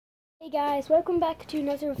Hey guys, welcome back to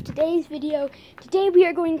another of today's video. Today we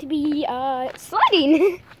are going to be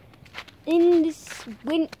sledding in this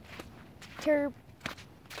winter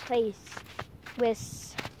place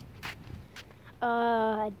with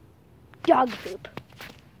dog poop.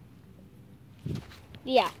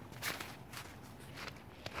 Yeah.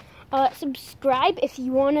 Subscribe if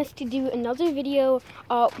you want us to do another video.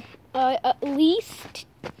 At least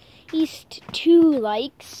 2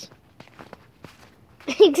 likes.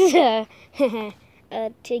 To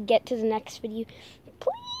get to the next video,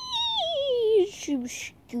 please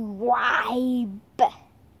subscribe.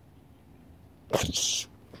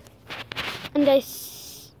 And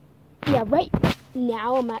yeah, right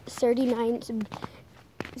now I'm at 39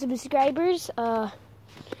 subscribers. I'm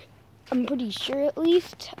pretty sure, at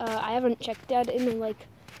least. I haven't checked that in like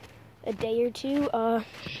a day or two.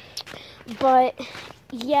 But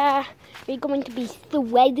yeah, we're going to be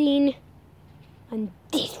sledding on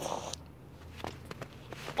this.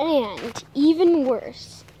 And even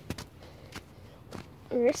worse,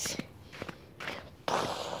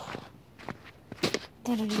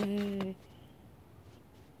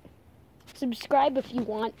 subscribe if you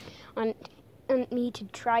want on me to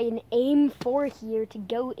try and aim for here to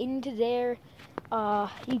go into there.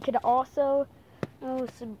 You could also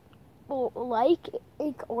like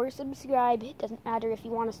or subscribe. It doesn't matter if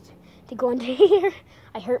you want us to go into here.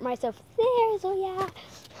 I hurt myself there, so yeah.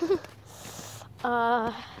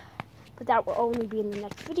 But that will only be in the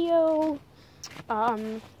next video.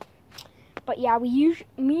 But yeah,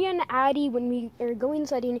 me and Addie, when we are going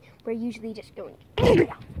sledding, we're usually just going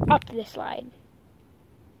up the slide.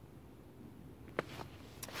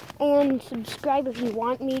 And subscribe if you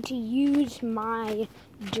want me to use my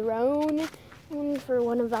drone for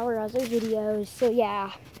one of our other videos. So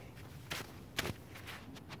yeah.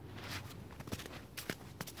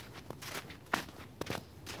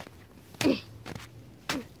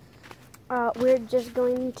 We're just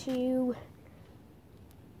going to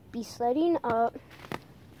be sledding up.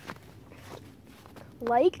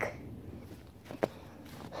 Like,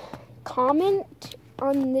 comment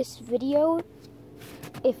on this video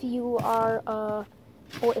if you are, or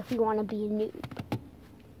if you want to be a noob.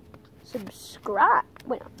 Subscribe,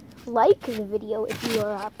 like the video if you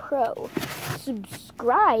are a pro.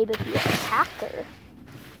 Subscribe if you're a hacker.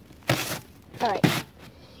 Alright.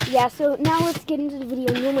 Yeah, so now let's get into the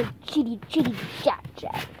video. No more chitty chat.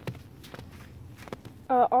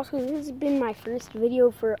 Also, this has been my first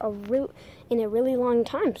video for in a really long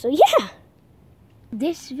time. So yeah,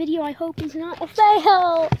 this video I hope is not a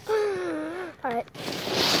fail. Alright.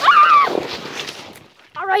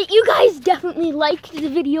 Alright, you guys definitely liked the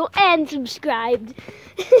video and subscribed.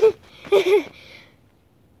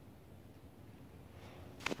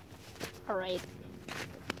 Alright.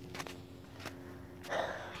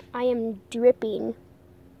 I am dripping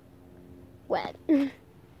wet.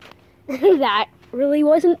 That really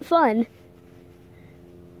wasn't fun.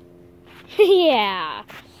 Yeah.